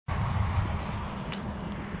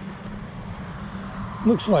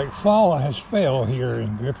Looks like fall has failed here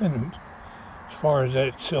in Griffin as far as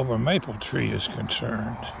that silver maple tree is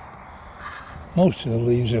concerned. Most of the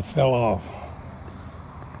leaves have fell off.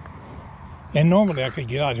 And normally I could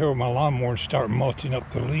get out here with my lawnmower and start mulching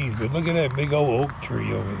up the leaves, but look at that big old oak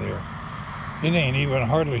tree over there. It ain't even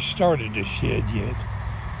hardly started to shed yet.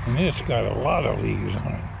 And it's got a lot of leaves on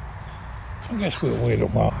it. I guess we'll wait a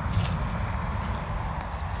while.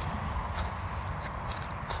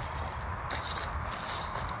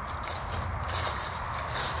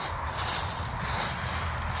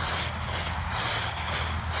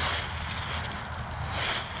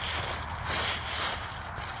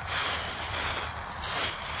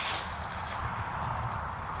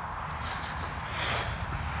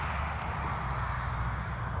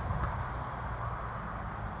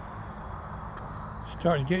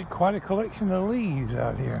 Starting to get quite a collection of leaves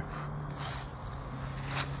out here.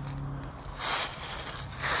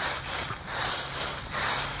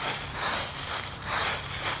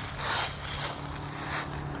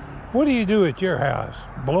 What do you do at your house?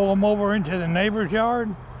 Blow them over into the neighbor's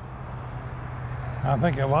yard? I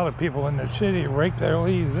think a lot of people in the city rake their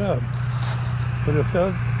leaves up. But if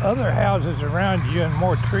the other houses around you and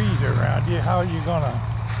more trees around you, how are you going to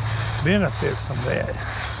benefit from that?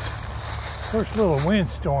 First little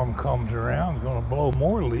windstorm comes around, it's going to blow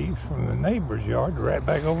more leaves from the neighbor's yard right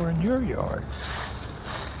back over in your yard.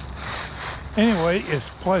 Anyway, it's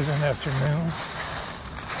a pleasant afternoon.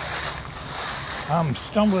 I'm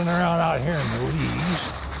stumbling around out here in the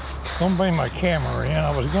leaves. Gonna bring my camera in.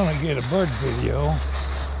 I was gonna get a bird video,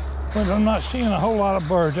 but I'm not seeing a whole lot of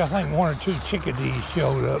birds. I think one or two chickadees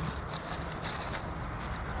showed up.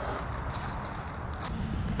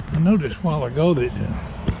 I noticed a while ago that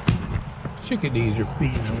chickadees are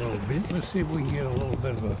feeding a little bit. Let's see if we can get a little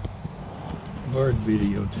bit of a bird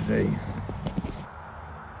video today.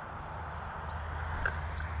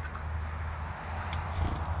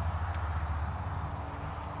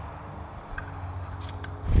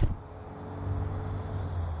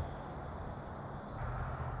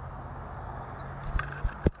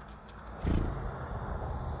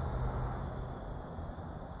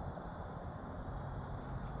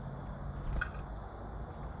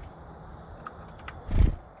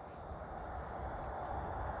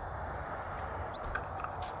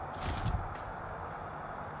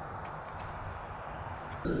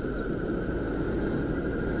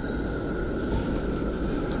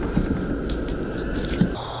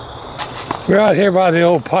 We're out here by the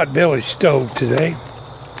old potbelly stove today,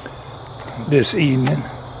 this evening.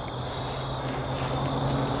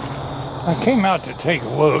 I came out to take a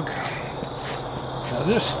look. Now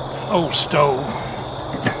this old stove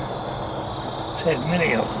has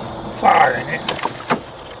many a fire in it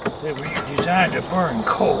that were designed to burn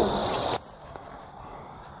coal.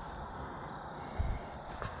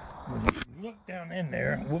 When you look down in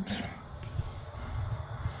there, whoops,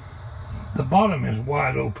 the bottom is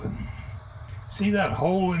wide open. See that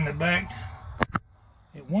hole in the back?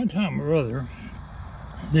 At one time or other,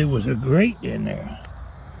 there was a grate in there.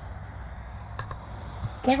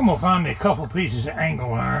 I think I'm gonna find me a couple pieces of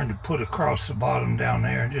angle iron to put across the bottom down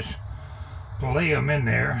there and just lay them in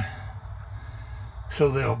there so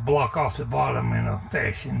they'll block off the bottom in a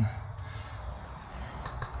fashion.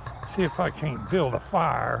 See if I can't build a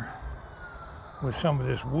fire with some of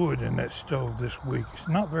this wood in that stove this week. It's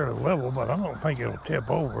not very level, but I don't think it'll tip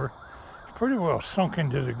over. Pretty well sunk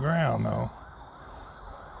into the ground though.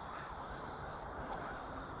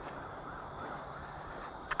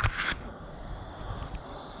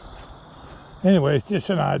 Anyway, it's just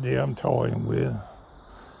an idea I'm toying with.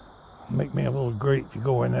 Make me a little grate to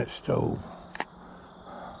go in that stove.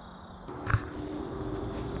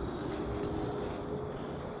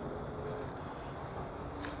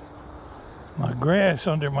 My grass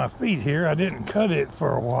under my feet here, I didn't cut it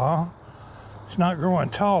for a while. It's not growing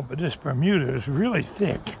tall, but this Bermuda is really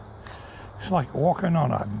thick. It's like walking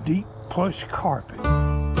on a deep plush carpet.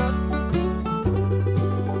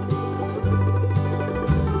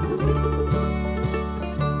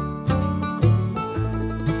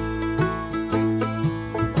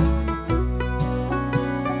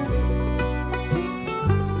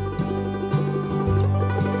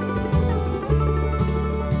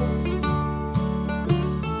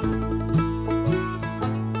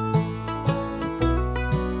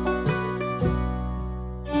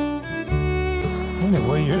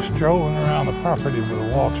 Anyway, you're strolling around the property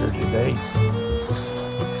with Walter today.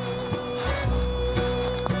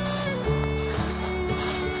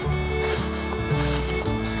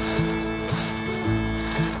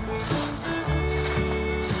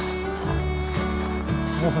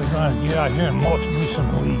 Walter's trying to get out here and mulch me some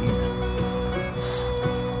leaves.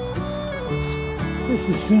 Just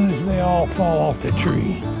as soon as they all fall off the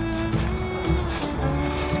tree.